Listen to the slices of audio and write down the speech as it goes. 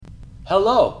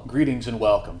Hello, greetings and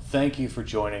welcome. Thank you for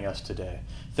joining us today.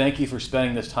 Thank you for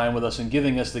spending this time with us and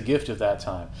giving us the gift of that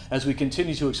time as we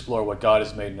continue to explore what God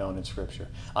has made known in Scripture.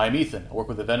 I'm Ethan. I work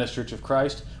with the Venice Church of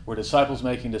Christ. We're disciples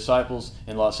making disciples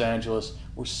in Los Angeles.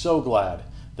 We're so glad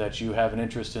that you have an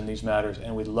interest in these matters,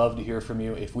 and we'd love to hear from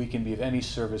you if we can be of any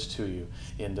service to you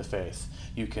in the faith.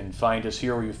 You can find us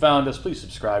here where you found us. Please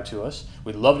subscribe to us.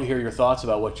 We'd love to hear your thoughts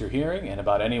about what you're hearing and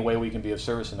about any way we can be of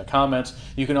service in the comments.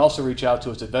 You can also reach out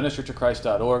to us at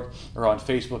VeniceChurchOfChrist.org or on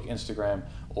Facebook, Instagram,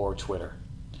 or Twitter.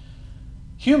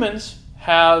 Humans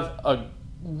have a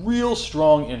real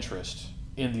strong interest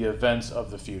in the events of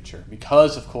the future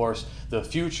because, of course, the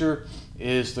future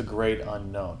is the great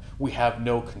unknown. We have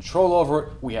no control over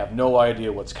it. We have no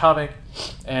idea what's coming.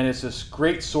 And it's this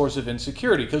great source of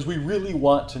insecurity because we really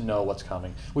want to know what's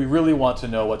coming. We really want to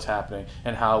know what's happening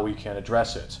and how we can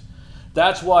address it.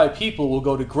 That's why people will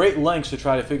go to great lengths to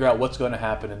try to figure out what's going to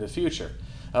happen in the future.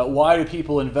 Why do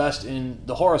people invest in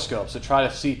the horoscopes to try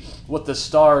to see what the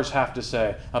stars have to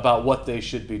say about what they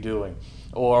should be doing?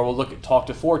 Or we'll talk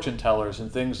to fortune tellers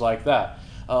and things like that.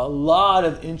 A lot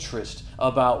of interest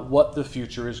about what the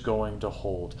future is going to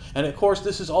hold. And of course,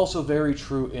 this is also very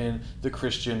true in the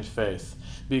Christian faith,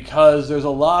 because there's a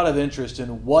lot of interest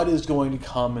in what is going to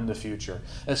come in the future,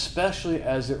 especially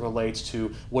as it relates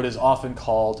to what is often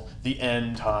called the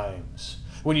end times.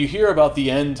 When you hear about the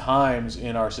end times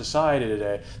in our society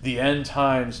today, the end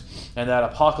times and that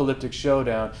apocalyptic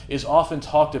showdown is often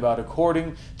talked about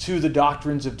according to the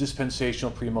doctrines of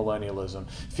dispensational premillennialism,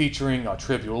 featuring a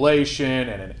tribulation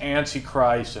and an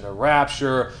antichrist and a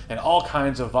rapture and all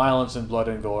kinds of violence and blood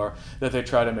and gore that they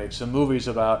try to make some movies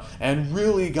about, and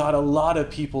really got a lot of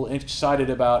people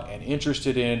excited about and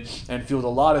interested in and fueled a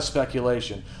lot of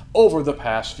speculation over the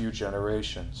past few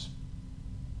generations.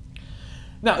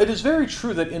 Now, it is very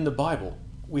true that in the Bible,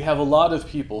 we have a lot of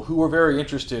people who were very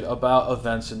interested about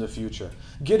events in the future.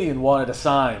 Gideon wanted a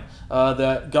sign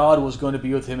that God was going to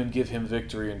be with him and give him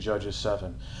victory in Judges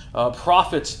 7.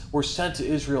 Prophets were sent to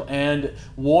Israel and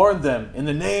warned them in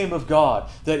the name of God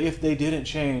that if they didn't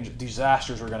change,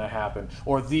 disasters were going to happen,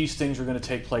 or these things were going to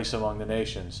take place among the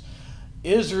nations.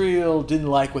 Israel didn't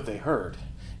like what they heard.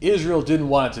 Israel didn't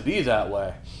want it to be that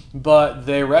way, but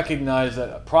they recognized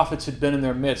that prophets had been in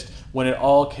their midst when it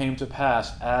all came to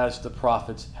pass as the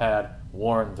prophets had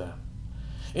warned them.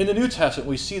 In the New Testament,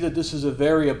 we see that this is a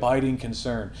very abiding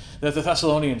concern, that the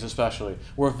Thessalonians especially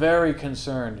were very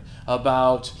concerned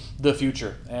about the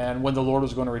future and when the Lord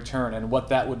was going to return and what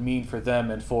that would mean for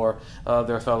them and for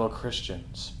their fellow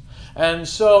Christians. And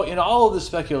so in all of the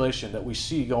speculation that we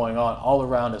see going on all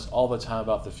around us all the time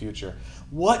about the future,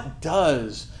 what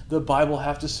does the Bible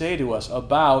have to say to us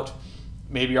about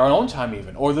maybe our own time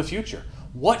even, or the future?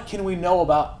 What can we know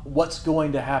about what's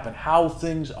going to happen, how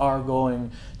things are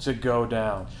going to go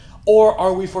down? Or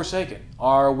are we forsaken?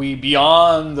 Are we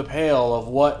beyond the pale of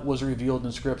what was revealed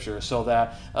in Scripture so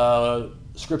that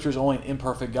Scripture is only an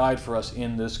imperfect guide for us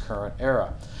in this current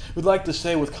era? We'd like to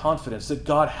say with confidence that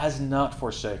God has not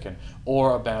forsaken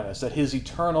or abandoned us, that His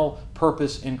eternal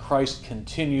purpose in Christ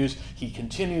continues. He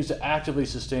continues to actively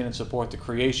sustain and support the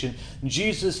creation.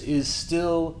 Jesus is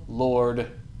still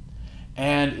Lord.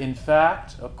 And in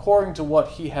fact, according to what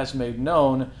He has made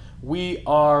known, we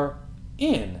are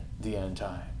in the end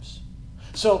times.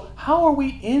 So how are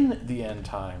we in the end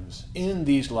times, in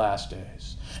these last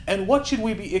days? And what should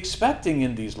we be expecting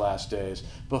in these last days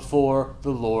before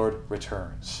the Lord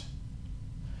returns?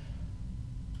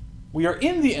 We are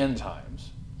in the end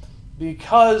times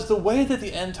because the way that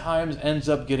the end times ends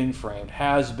up getting framed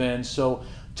has been so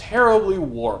terribly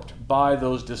warped by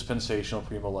those dispensational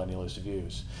premillennialist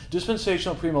views.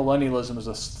 Dispensational premillennialism is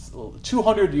a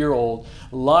 200-year-old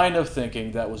line of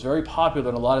thinking that was very popular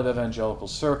in a lot of evangelical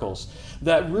circles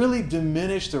that really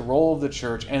diminished the role of the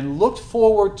church and looked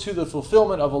forward to the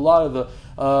fulfillment of a lot of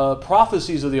the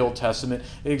prophecies of the Old Testament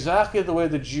exactly the way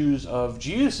the Jews of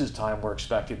Jesus' time were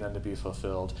expecting them to be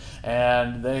fulfilled,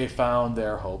 and they found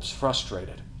their hopes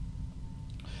frustrated.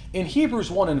 In Hebrews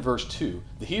 1 and verse 2,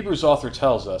 the Hebrews author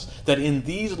tells us that in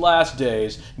these last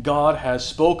days God has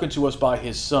spoken to us by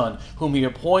His Son, whom He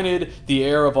appointed the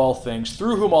heir of all things,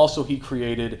 through whom also He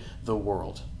created the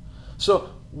world.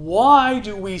 So why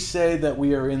do we say that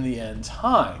we are in the end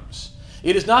times?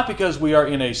 It is not because we are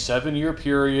in a 7-year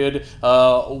period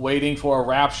waiting for a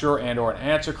rapture and or an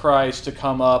antichrist to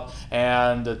come up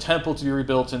and the temple to be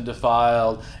rebuilt and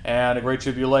defiled and a great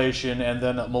tribulation and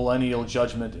then a millennial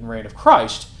judgment and reign of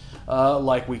Christ,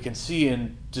 like we can see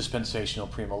in dispensational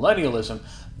premillennialism,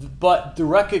 but the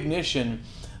recognition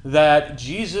that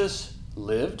Jesus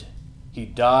lived, He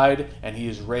died, and He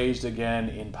is raised again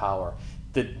in power.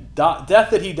 The death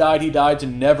that he died to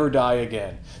never die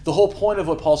again. The whole point of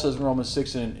what Paul says in Romans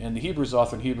 6 and the Hebrews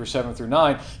author in Hebrews 7 through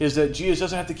 9 is that Jesus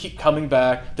doesn't have to keep coming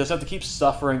back, doesn't have to keep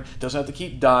suffering, doesn't have to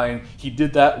keep dying. He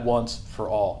did that once for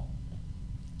all.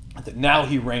 And that now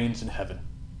he reigns in heaven.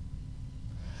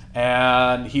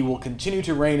 And he will continue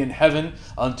to reign in heaven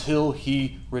until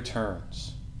he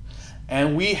returns.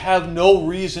 And we have no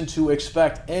reason to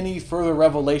expect any further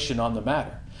revelation on the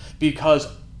matter, because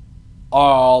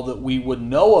all that we would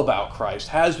know about Christ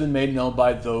has been made known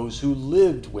by those who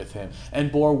lived with him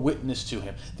and bore witness to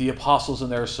him, the apostles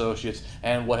and their associates,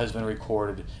 and what has been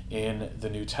recorded in the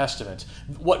New Testament.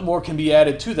 What more can be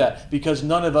added to that? Because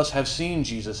none of us have seen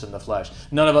Jesus in the flesh.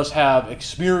 None of us have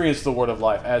experienced the word of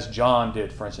life, as John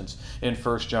did, for instance, in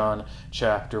 1 John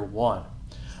chapter 1.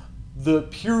 The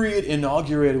period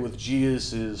inaugurated with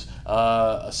Jesus'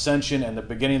 ascension and the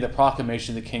beginning of the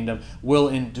proclamation of the kingdom will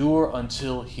endure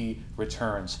until he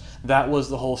returns. That was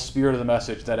the whole spirit of the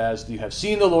message, that as you have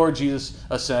seen the Lord Jesus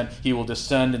ascend, he will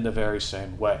descend in the very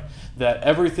same way. That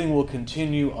everything will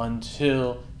continue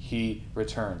until he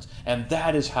returns. And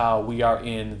that is how we are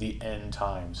in the end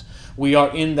times. We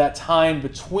are in that time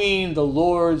between the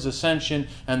Lord's ascension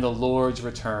and the Lord's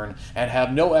return, and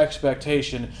have no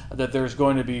expectation that there's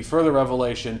going to be further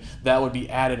revelation that would be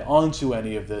added onto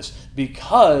any of this,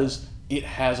 because it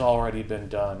has already been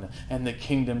done, and the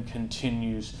kingdom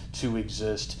continues to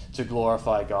exist to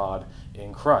glorify God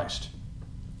in Christ.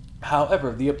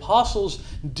 However, the apostles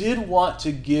did want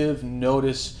to give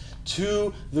notice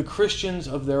to the Christians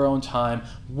of their own time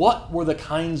what were the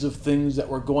kinds of things that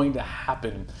were going to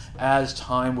happen as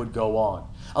time would go on.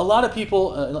 A lot of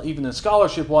people, even in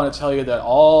scholarship, want to tell you that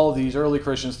all these early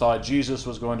Christians thought Jesus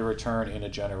was going to return in a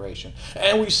generation.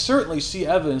 And we certainly see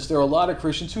evidence. There are a lot of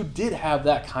Christians who did have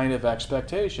that kind of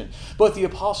expectation. But the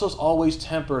apostles always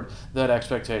tempered that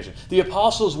expectation. The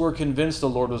apostles were convinced the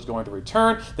Lord was going to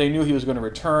return. They knew he was going to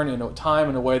return in a time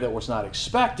in a way that was not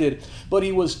expected. But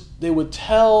they would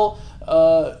tell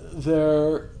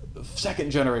their second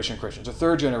generation Christians, or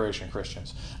third generation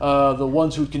Christians, the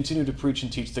ones who continue to preach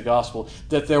and teach the gospel,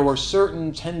 that there were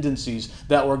certain tendencies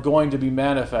that were going to be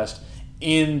manifest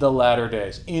in the latter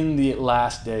days, in the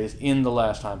last days, in the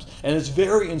last times. And it's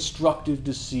very instructive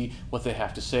to see what they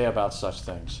have to say about such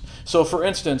things. So, for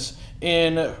instance,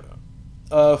 in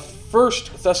 2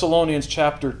 Thessalonians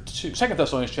chapter 2,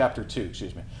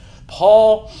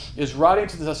 Paul is writing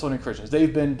to the Thessalonian Christians.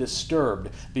 They've been disturbed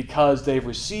because they've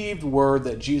received word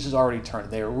that Jesus already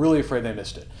returned. They are really afraid they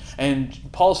missed it. And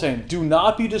Paul's saying, do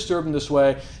not be disturbed in this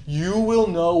way. You will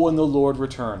know when the Lord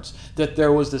returns that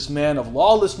there was this man of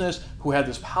lawlessness who had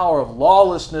this power of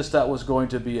lawlessness that was going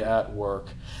to be at work,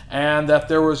 and that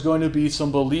there was going to be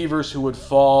some believers who would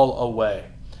fall away.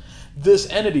 This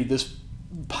entity, this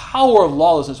power of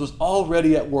lawlessness, was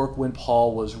already at work when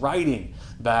Paul was writing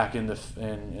back in the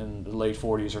late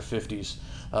 40s or 50s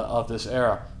of this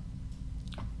era.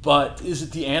 But is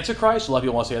it the Antichrist? A lot of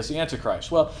people want to say it's the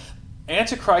Antichrist. Well,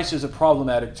 Antichrist is a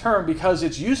problematic term because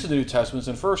it's used in the New Testament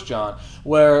in 1 John,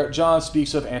 where John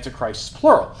speaks of Antichrists,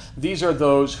 plural. These are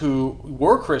those who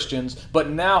were Christians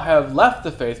but now have left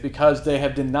the faith because they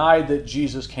have denied that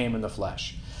Jesus came in the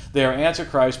flesh. They are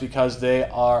Antichrist because they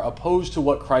are opposed to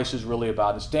what Christ is really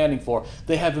about and standing for.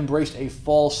 They have embraced a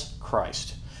false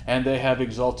Christ, and they have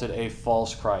exalted a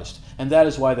false Christ. And that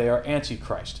is why they are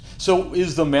Antichrist. So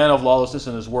is the man of lawlessness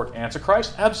and his work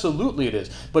Antichrist? Absolutely it is.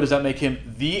 But does that make him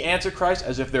the Antichrist,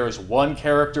 as if there is one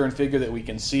character and figure that we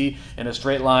can see in a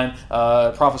straight line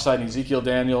prophesied in Ezekiel,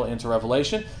 Daniel, into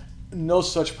Revelation? No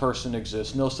such person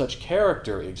exists. No such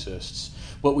character exists.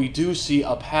 But we do see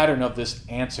a pattern of this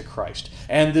Antichrist.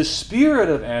 And the spirit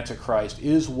of Antichrist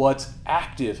is what's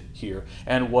active here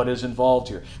and what is involved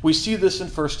here. We see this in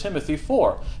 1 Timothy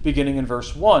 4, beginning in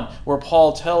verse 1, where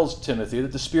Paul tells Timothy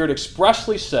that the Spirit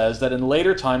expressly says that in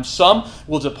later times some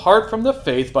will depart from the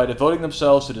faith by devoting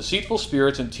themselves to deceitful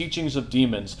spirits and teachings of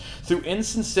demons, through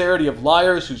insincerity of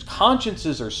liars whose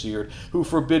consciences are seared, who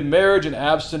forbid marriage and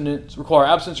require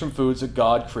abstinence from foods that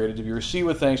God created to be received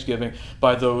with thanksgiving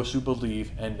by those who believe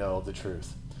and know the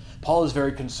truth. Paul is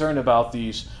very concerned about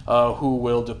these who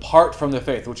will depart from the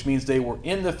faith, which means they were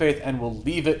in the faith and will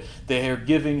leave it. They are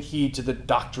giving heed to the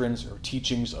doctrines or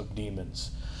teachings of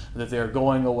demons, that they are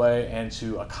going away and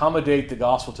to accommodate the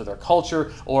gospel to their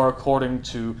culture or according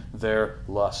to their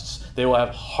lusts. They will have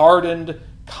hardened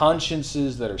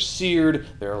consciences that are seared,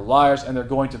 they're liars, and they're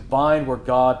going to bind where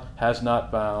God has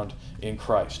not bound in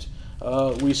Christ.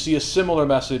 We see a similar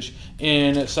message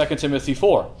in 2 Timothy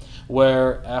 4,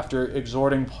 where after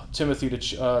exhorting Timothy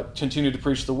to continue to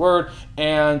preach the word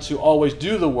and to always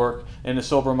do the work in a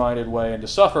sober-minded way and to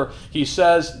suffer, he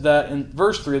says that in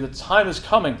verse 3, the time is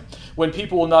coming when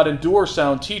people will not endure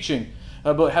sound teaching,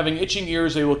 but having itching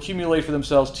ears, they will accumulate for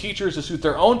themselves teachers to suit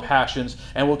their own passions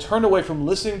and will turn away from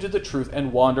listening to the truth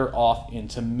and wander off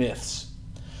into myths.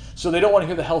 So they don't want to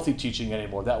hear the healthy teaching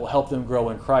anymore. That will help them grow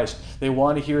in Christ. They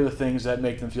want to hear the things that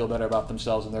make them feel better about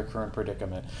themselves and their current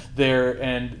predicament.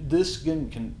 And this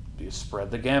can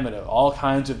spread the gamut of all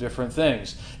kinds of different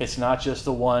things. It's not just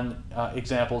the one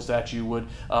examples that you would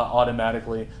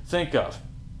automatically think of.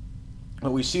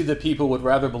 But we see that people would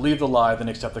rather believe the lie than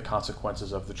accept the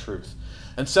consequences of the truth.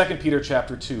 In 2 Peter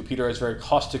chapter 2, Peter has very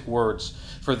caustic words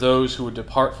for those who would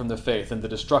depart from the faith and the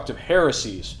destructive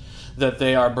heresies that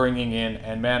they are bringing in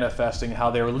and manifesting,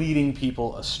 how they're leading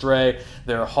people astray.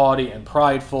 They're haughty and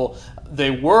prideful.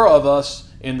 They were of us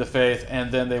in the faith,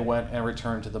 and then they went and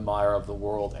returned to the mire of the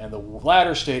world, and the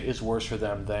latter state is worse for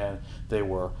them than they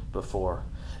were before.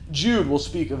 Jude will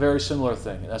speak a very similar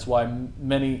thing, and that's why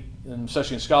many,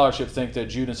 especially in scholarship, think that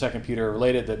Jude and 2 Peter are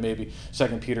related, that maybe 2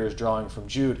 Peter is drawing from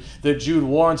Jude, that Jude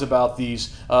warns about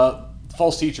these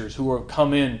false teachers who have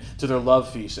come in to their love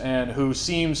feasts and who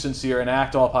seem sincere and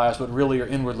act all pious, but really are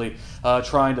inwardly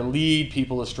trying to lead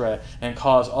people astray and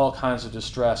cause all kinds of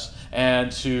distress and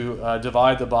to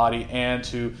divide the body and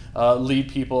to lead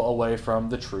people away from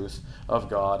the truth of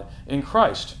God in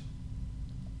Christ.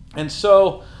 And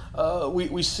so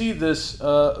we see this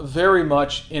very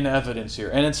much in evidence here.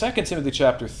 And in 2 Timothy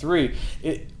chapter 3,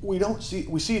 we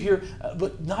see it here,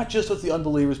 but not just with the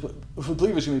unbelievers, but with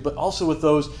believers, but also with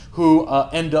those who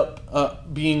end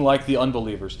up being like the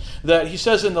unbelievers. That he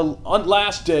says in the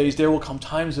last days there will come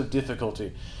times of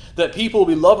difficulty. That people will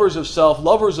be lovers of self,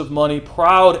 lovers of money,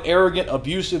 proud, arrogant,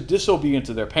 abusive, disobedient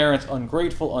to their parents,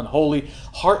 ungrateful, unholy,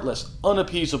 heartless,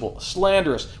 unappeasable,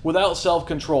 slanderous, without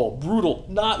self-control, brutal,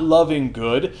 not loving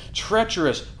good,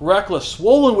 treacherous, reckless,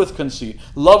 swollen with conceit,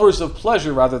 lovers of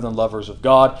pleasure rather than lovers of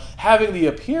God, having the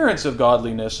appearance of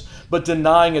godliness, but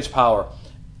denying its power.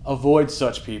 Avoid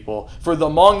such people, for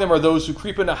among them are those who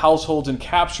creep into households and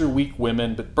capture weak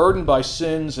women, but burdened by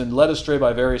sins and led astray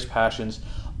by various passions,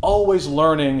 always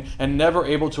learning and never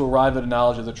able to arrive at a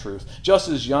knowledge of the truth. Just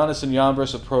as Jannes and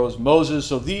Jambres opposed Moses,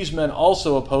 so these men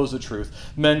also oppose the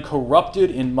truth, men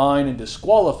corrupted in mind and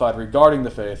disqualified regarding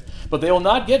the faith. But they will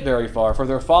not get very far, for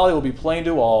their folly will be plain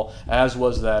to all, as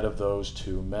was that of those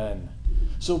two men.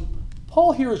 So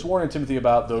Paul here is warning Timothy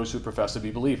about those who profess to be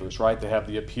believers, right? They have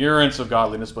the appearance of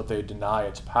godliness, but they deny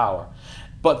its power.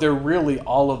 But they're really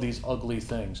all of these ugly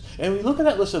things. And when we look at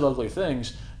that list of ugly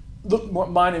things,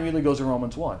 mine immediately goes to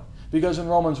Romans 1. Because in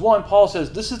Romans 1, Paul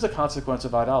says this is the consequence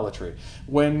of idolatry.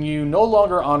 When you no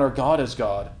longer honor God as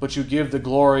God, but you give the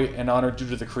glory and honor due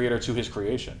to the Creator to His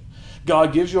creation.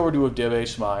 God gives you over to a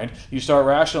debased mind, you start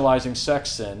rationalizing sex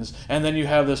sins, and then you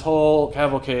have this whole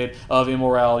cavalcade of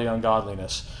immorality and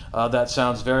ungodliness. That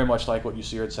sounds very much like what you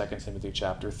see here in 2 Timothy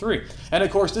chapter 3. And of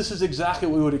course, this is exactly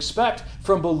what we would expect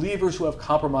from believers who have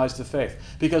compromised the faith.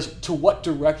 Because to what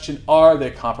direction are they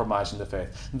compromising the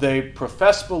faith? They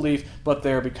profess belief, but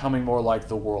they are becoming more like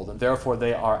the world. And therefore,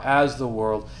 they are as the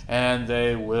world, and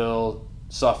they will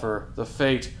suffer the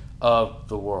fate of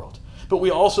the world. But we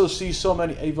also see so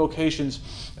many evocations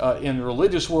in the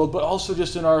religious world, but also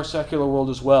just in our secular world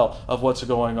as well, of what's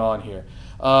going on here.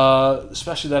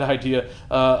 Especially that idea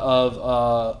of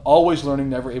always learning,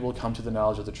 never able to come to the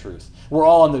knowledge of the truth. We're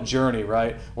all on the journey,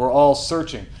 right? We're all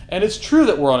searching. And it's true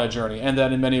that we're on a journey and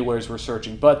that in many ways we're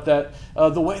searching, but that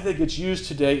the way that gets used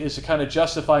today is to kind of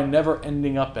justify never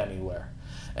ending up anywhere.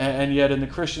 And yet in the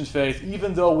Christian faith,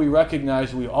 even though we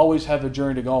recognize we always have a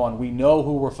journey to go on, we know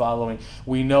who we're following,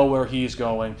 we know where He's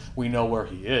going, we know where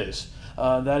He is.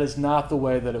 That is not the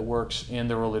way that it works in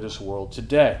the religious world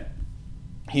today.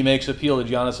 He makes appeal to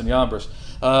Jannes and Jambres.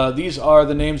 These are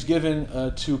the names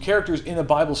given to characters in a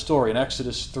Bible story in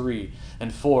Exodus 3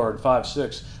 and 4 and 5,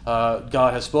 6.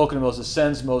 God has spoken to Moses,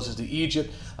 sends Moses to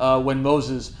Egypt. When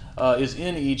Moses is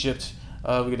in Egypt,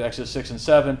 we get to Exodus 6 and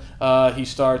 7, he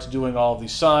starts doing all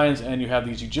these signs, and you have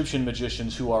these Egyptian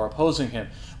magicians who are opposing him.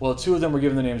 Well, two of them were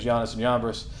given the names Jannes and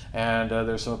Jambres, and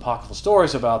there's some apocryphal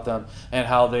stories about them and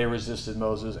how they resisted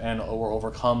Moses and were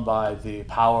overcome by the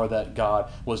power that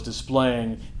God was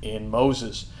displaying in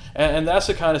Moses. And that's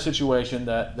the kind of situation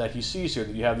that he sees here,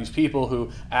 that you have these people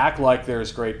who act like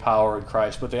there's great power in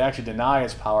Christ, but they actually deny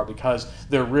its power because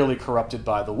they're really corrupted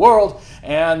by the world,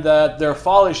 and that their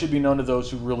folly should be known to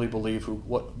those who really believe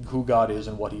who God is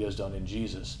and what He has done in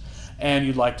Jesus. And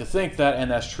you'd like to think that, and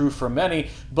that's true for many,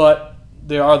 but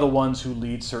they are the ones who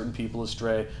lead certain people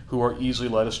astray, who are easily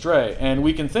led astray. And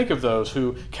we can think of those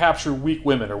who capture weak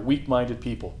women or weak-minded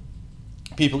people.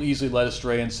 People easily led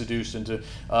astray and seduced into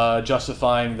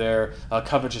justifying their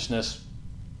covetousness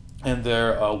and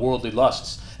their worldly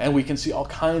lusts. And we can see all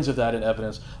kinds of that in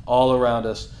evidence all around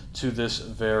us to this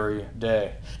very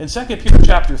day. In 2 Peter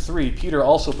chapter 3, Peter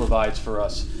also provides for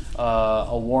us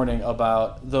a warning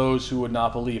about those who would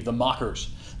not believe, the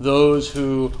mockers, those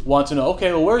who want to know,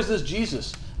 okay, well, where's this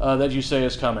Jesus that you say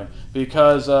is coming?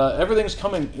 Because everything's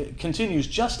coming, it continues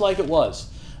just like it was.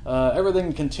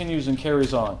 Everything continues and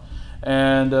carries on.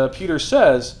 And Peter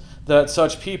says that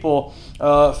such people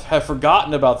have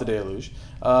forgotten about the deluge.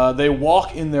 They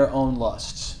walk in their own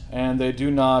lusts, and they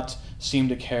do not seem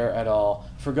to care at all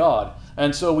for God.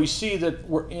 And so we see that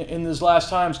in these last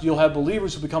times, you'll have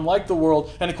believers who become like the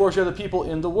world, and of course you're the people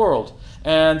in the world.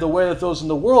 And the way that those in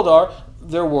the world are,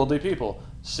 they're worldly people.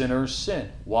 Sinners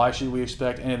sin. Why should we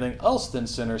expect anything else than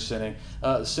sinners sinning?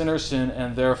 Sinners sin,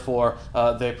 and therefore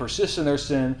they persist in their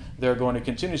sin. They're going to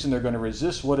continue sin. They're going to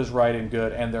resist what is right and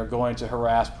good, and they're going to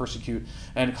harass, persecute,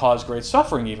 and cause great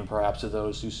suffering, even perhaps to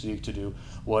those who seek to do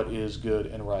what is good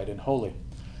and right and holy.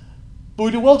 But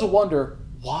we do well to wonder,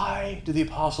 why do the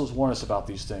apostles warn us about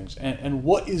these things? And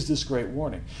what is this great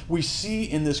warning? We see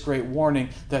in this great warning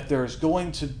that there's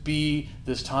going to be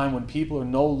this time when people are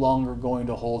no longer going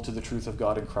to hold to the truth of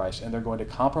God in Christ, and they're going to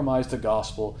compromise the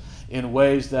gospel in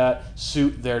ways that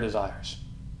suit their desires.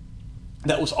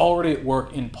 That was already at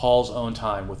work in Paul's own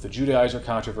time with the Judaizer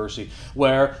controversy,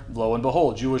 where, lo and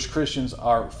behold, Jewish Christians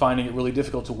are finding it really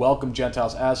difficult to welcome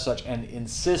Gentiles as such and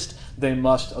insist they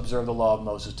must observe the law of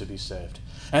Moses to be saved.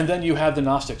 And then you have the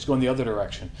Gnostics going the other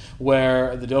direction,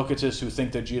 where the Docetists, who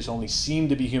think that Jesus only seemed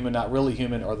to be human, not really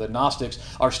human, or the Gnostics,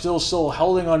 are still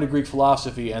holding on to Greek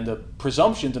philosophy and the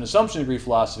presumptions and assumptions of Greek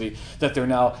philosophy that they're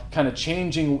now kind of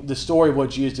changing the story of what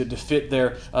Jesus did to fit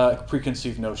their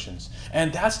preconceived notions.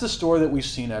 And that's the story that we've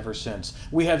seen ever since.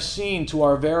 We have seen to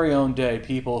our very own day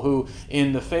people who,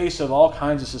 in the face of all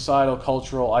kinds of societal,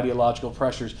 cultural, ideological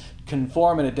pressures,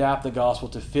 conform and adapt the gospel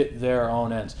to fit their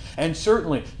own ends. And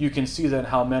certainly you can see that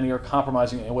how many are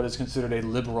compromising in what is considered a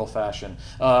liberal fashion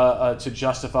to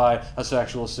justify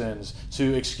sexual sins,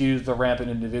 to excuse the rampant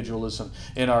individualism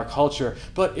in our culture.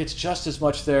 But it's just as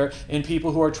much there in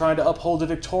people who are trying to uphold the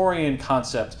Victorian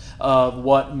concept of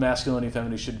what masculinity and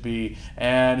femininity should be,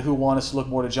 and who want us to look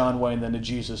more to John Wayne than to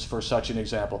Jesus for such an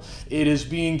example. It is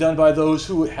being done by those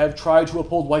who have tried to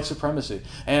uphold white supremacy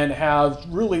and have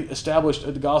really established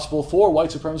the gospel for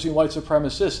white supremacy and white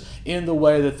supremacists in the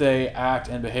way that they act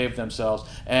and behave themselves,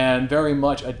 and very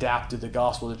much adapted the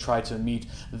gospel to try to meet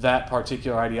that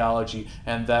particular ideology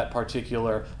and that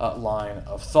particular line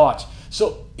of thought.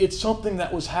 So it's something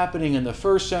that was happening in the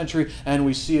first century, and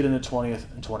we see it in the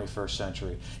 20th and 21st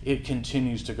century. It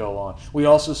continues to go on. We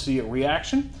also see a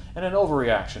reaction and an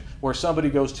overreaction, where somebody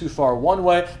goes too far one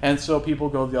way, and so people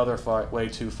go the other way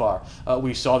too far.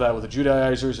 We saw that with the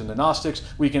Judaizers and the Gnostics.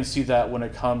 We can see that when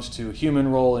it comes to human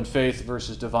role in faith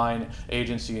versus divine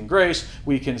agency and grace.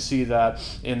 We can see that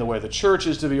in the way the church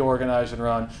is to be organized and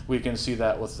run. We can see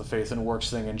that with the faith and works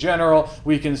thing in general.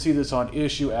 We can see this on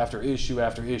issue after issue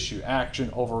after issue, action,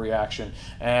 overreaction,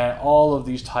 and all of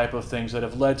these type of things that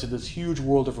have led to this huge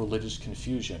world of religious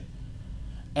confusion.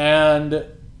 And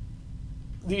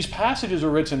these passages are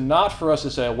written not for us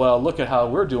to say, well, look at how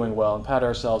we're doing well and pat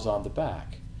ourselves on the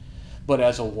back, but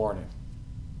as a warning.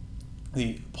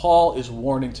 Paul is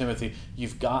warning Timothy,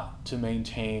 you've got to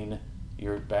maintain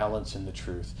your balance in the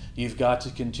truth. You've got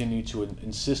to continue to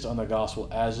insist on the gospel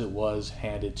as it was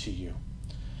handed to you.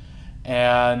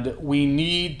 And we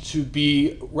need to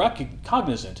be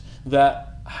cognizant that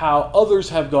how others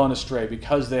have gone astray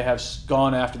because they have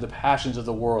gone after the passions of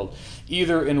the world,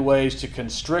 either in ways to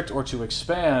constrict or to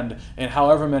expand in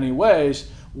however many ways,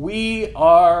 we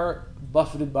are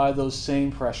buffeted by those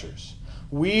same pressures.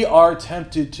 We are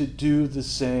tempted to do the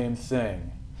same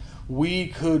thing. We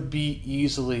could be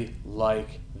easily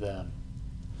like them.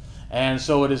 And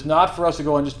so it is not for us to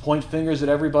go and just point fingers at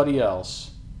everybody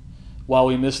else while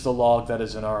we miss the log that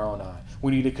is in our own eye.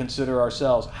 We need to consider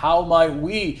ourselves. How might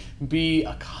we be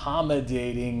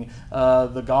accommodating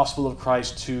the gospel of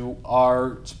Christ to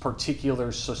our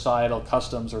particular societal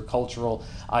customs or cultural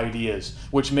ideas,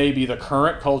 which may be the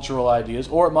current cultural ideas,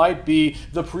 or it might be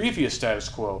the previous status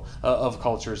quo of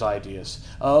culture's ideas.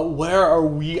 Where are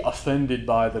we offended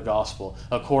by the gospel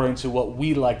according to what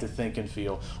we like to think and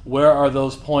feel? Where are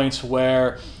those points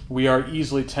where we are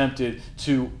easily tempted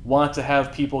to want to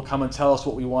have people come and tell us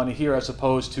what we want to hear as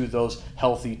opposed to those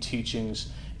healthy teachings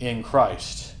in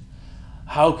Christ?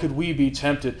 How could we be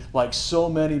tempted, like so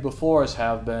many before us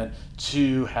have been,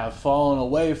 to have fallen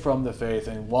away from the faith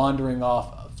and wandering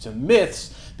off to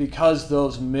myths because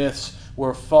those myths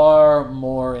were far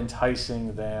more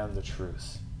enticing than the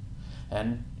truth?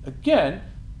 And again,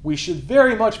 we should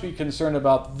very much be concerned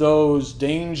about those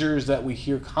dangers that we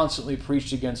hear constantly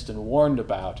preached against and warned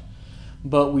about.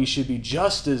 But we should be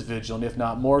just as vigilant, if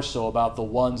not more so, about the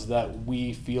ones that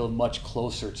we feel much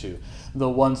closer to, the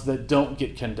ones that don't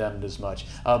get condemned as much,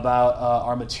 about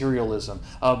our materialism,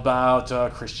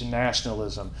 about Christian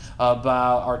nationalism,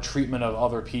 about our treatment of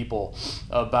other people,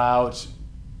 about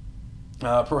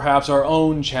perhaps our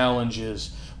own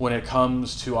challenges when it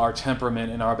comes to our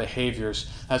temperament and our behaviors,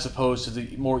 as opposed to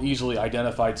the more easily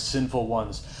identified sinful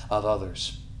ones of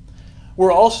others.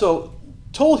 We're also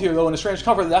told here, though, in a strange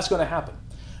comfort, that's going to happen.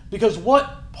 Because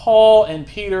what Paul and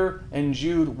Peter and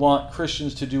Jude want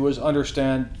Christians to do is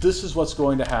understand this is what's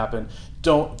going to happen.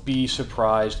 Don't be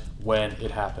surprised when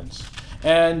it happens.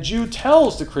 And Jude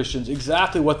tells the Christians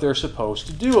exactly what they're supposed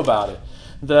to do about it.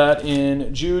 That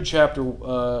in Jude chapter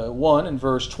 1 and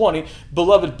verse 20,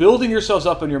 "Beloved, building yourselves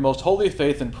up in your most holy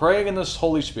faith and praying in the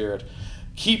Holy Spirit,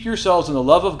 keep yourselves in the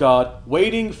love of God,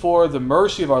 waiting for the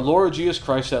mercy of our Lord Jesus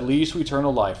Christ that leads to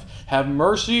eternal life. Have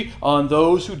mercy on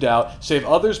those who doubt. Save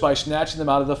others by snatching them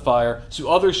out of the fire. To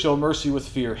others show mercy with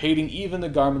fear, hating even the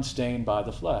garment stained by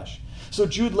the flesh." So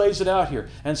Jude lays it out here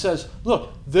and says,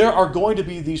 look, there are going to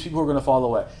be these people who are going to fall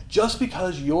away. Just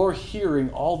because you're hearing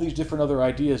all these different other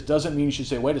ideas doesn't mean you should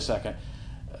say, wait a second,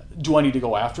 do I need to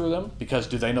go after them? Because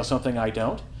do they know something I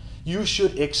don't? You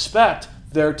should expect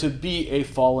there to be a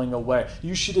falling away.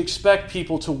 You should expect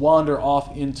people to wander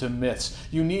off into myths.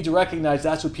 You need to recognize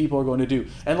that's what people are going to do.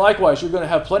 And likewise, you're going to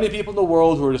have plenty of people in the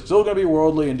world who are still going to be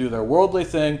worldly and do their worldly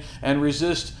thing and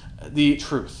resist the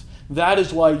truth. That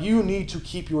is why you need to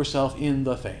keep yourself in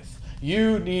the faith.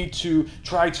 You need to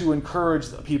try to encourage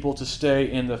people to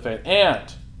stay in the faith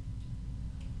and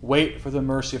wait for the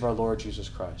mercy of our Lord Jesus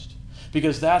Christ.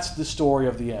 Because that's the story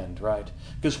of the end, right?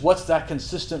 Because what's that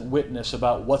consistent witness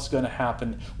about what's going to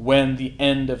happen when the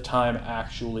end of time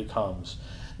actually comes?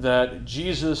 That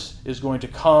Jesus is going to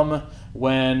come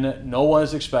when no one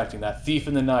is expecting, that thief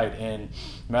in the night in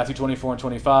Matthew 24 and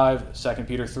 25, 2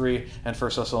 Peter 3, and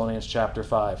 1 Thessalonians chapter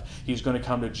 5. He's going to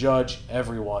come to judge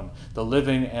everyone, the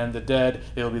living and the dead.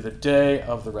 It will be the day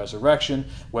of the resurrection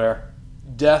where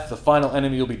death, the final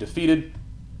enemy, will be defeated.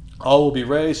 All will be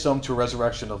raised, some to a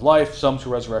resurrection of life, some to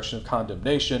a resurrection of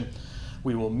condemnation.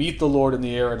 We will meet the Lord in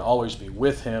the air and always be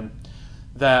with him.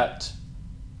 That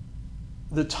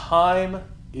the time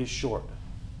is short.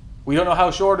 We don't know how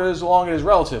short it is, how long it is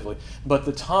relatively, but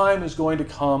the time is going to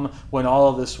come when all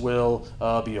of this will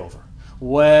be over.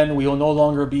 When we will no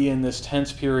longer be in this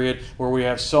tense period where we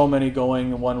have so many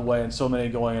going one way and so many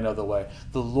going another way.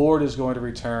 The Lord is going to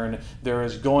return. There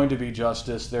is going to be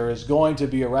justice. There is going to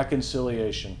be a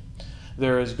reconciliation.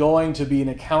 There is going to be an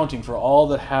accounting for all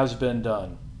that has been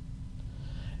done.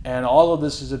 And all of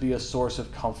this is to be a source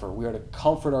of comfort. We are to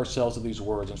comfort ourselves with these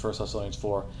words in 1 Thessalonians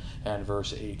 4 and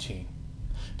verse 18.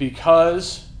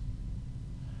 Because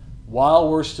while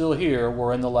we're still here,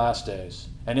 we're in the last days.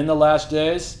 And in the last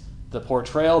days, the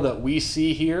portrayal that we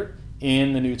see here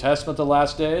in the New Testament, the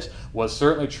last days, was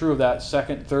certainly true of that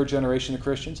second, third generation of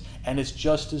Christians, and it's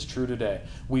just as true today.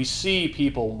 We see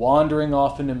people wandering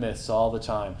off into myths all the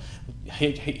time,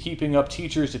 heaping up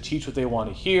teachers to teach what they want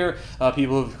to hear,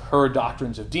 people who've heard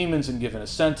doctrines of demons and given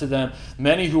assent to them,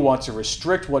 many who want to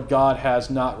restrict what God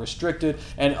has not restricted,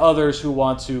 and others who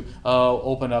want to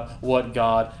open up what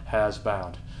God has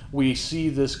bound. We see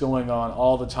this going on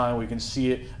all the time. We can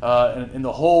see it in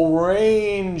the whole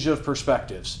range of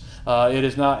perspectives. It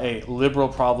is not a liberal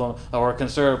problem or a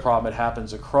conservative problem. It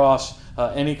happens across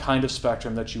any kind of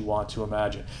spectrum that you want to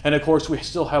imagine. And of course, we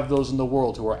still have those in the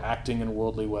world who are acting in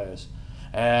worldly ways.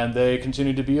 And they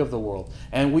continue to be of the world.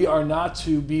 And we are not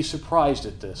to be surprised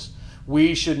at this.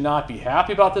 We should not be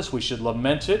happy about this. We should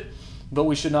lament it. But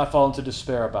we should not fall into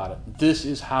despair about it. This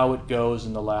is how it goes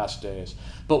in the last days.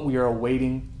 But we are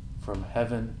awaiting from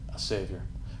heaven a Savior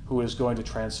who is going to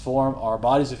transform our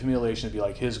bodies of humiliation to be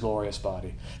like his glorious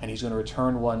body. And he's going to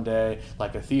return one day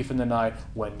like a thief in the night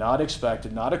when not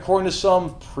expected, not according to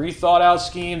some pre-thought out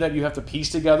scheme that you have to piece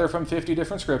together from 50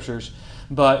 different scriptures,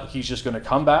 but he's just going to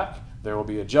come back. There will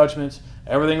be a judgment.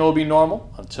 Everything will be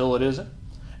normal until it isn't.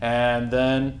 And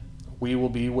then we will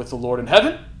be with the Lord in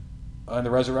heaven in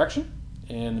the resurrection,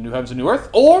 in the new heavens and new earth,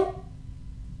 or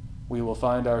we will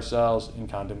find ourselves in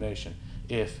condemnation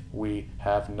if we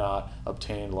have not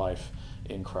obtained life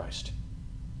in Christ.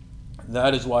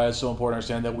 That is why it's so important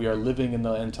to understand that we are living in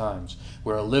the end times.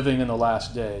 We are living in the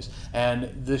last days.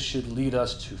 And this should lead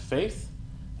us to faith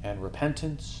and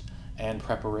repentance and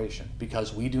preparation,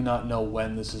 because we do not know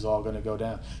when this is all going to go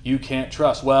down. You can't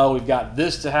trust, well, we've got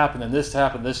this to happen and this to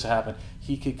happen, this to happen.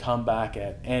 He could come back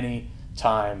at any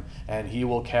time, and he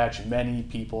will catch many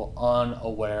people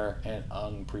unaware and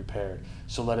unprepared.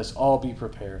 So let us all be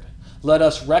prepared. Let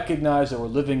us recognize that we're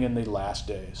living in the last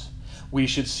days. We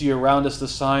should see around us the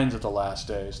signs of the last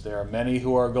days. There are many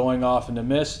who are going off into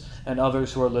myths and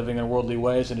others who are living in worldly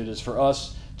ways, and it is for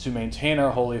us to maintain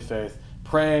our holy faith,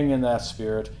 praying in that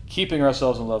spirit, keeping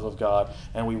ourselves in love of God,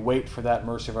 and we wait for that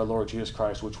mercy of our Lord Jesus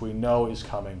Christ, which we know is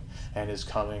coming and is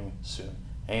coming soon.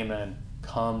 Amen.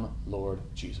 Come, Lord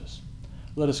Jesus.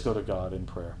 Let us go to God in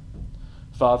prayer.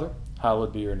 Father,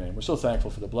 hallowed be your name. We're so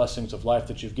thankful for the blessings of life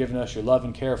that you've given us, your love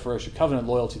and care for us, your covenant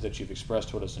loyalty that you've expressed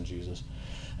toward us in Jesus.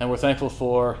 And we're thankful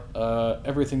for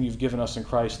everything you've given us in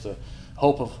Christ, the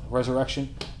hope of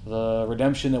resurrection, the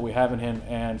redemption that we have in him,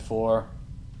 and for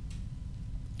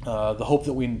the hope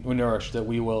that we nourish, that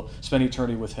we will spend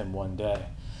eternity with him one day.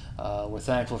 We're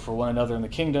thankful for one another in the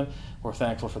kingdom. We're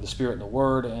thankful for the Spirit and the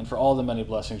Word, and for all the many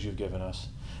blessings you've given us.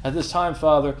 At this time,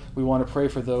 Father, we want to pray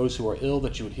for those who are ill,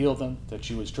 that you would heal them, that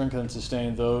you would strengthen and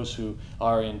sustain those who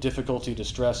are in difficulty,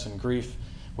 distress, and grief.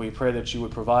 We pray that you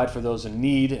would provide for those in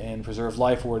need and preserve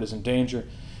life where it is in danger.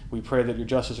 We pray that your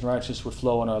justice and righteousness would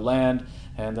flow on our land,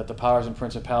 and that the powers and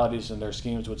principalities and their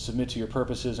schemes would submit to your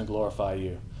purposes and glorify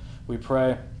you. We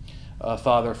pray,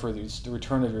 Father, for the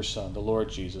return of your Son, the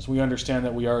Lord Jesus. We understand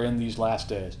that we are in these last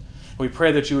days. We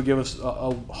pray that you would give us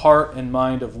a heart and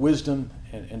mind of wisdom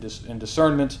and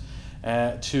discernment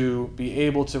to be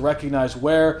able to recognize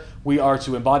where we are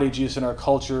to embody Jesus in our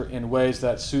culture in ways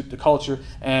that suit the culture,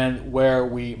 and where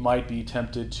we might be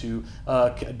tempted to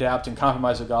adapt and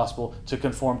compromise the gospel to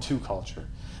conform to culture.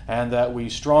 And that we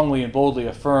strongly and boldly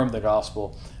affirm the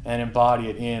gospel and embody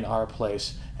it in our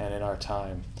place and in our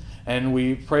time. And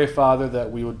we pray, Father,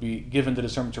 that we would be given the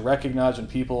discernment to recognize when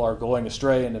people are going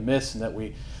astray into myths, and that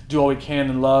we do all we can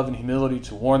in love and humility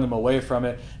to warn them away from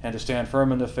it and to stand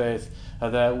firm in the faith,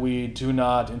 that we do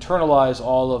not internalize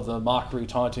all of the mockery,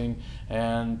 taunting,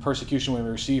 and persecution we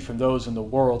receive from those in the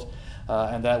world,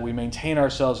 and that we maintain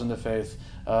ourselves in the faith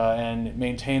and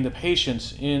maintain the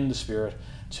patience in the Spirit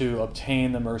to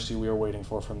obtain the mercy we are waiting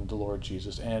for from the Lord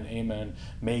Jesus. And amen.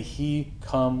 May he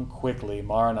come quickly.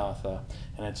 Maranatha.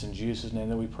 And it's in Jesus' name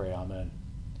that we pray. Amen.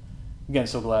 Again,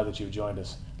 so glad that you've joined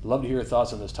us. I'd love to hear your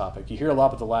thoughts on this topic. You hear a lot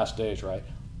about the last days, right?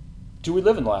 Do we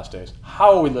live in the last days?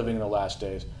 How are we living in the last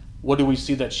days? What do we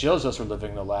see that shows us we're living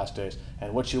in the last days?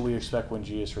 And what should we expect when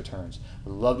Jesus returns?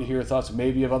 We'd love to hear your thoughts.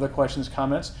 Maybe you have other questions,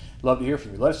 comments. Love to hear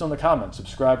from you. Let us know in the comments.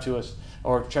 Subscribe to us,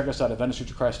 or check us out at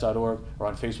AdventistChurchOfChrist.org, or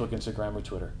on Facebook, Instagram, or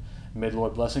Twitter. May the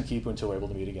Lord bless and keep you until we're able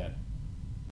to meet again.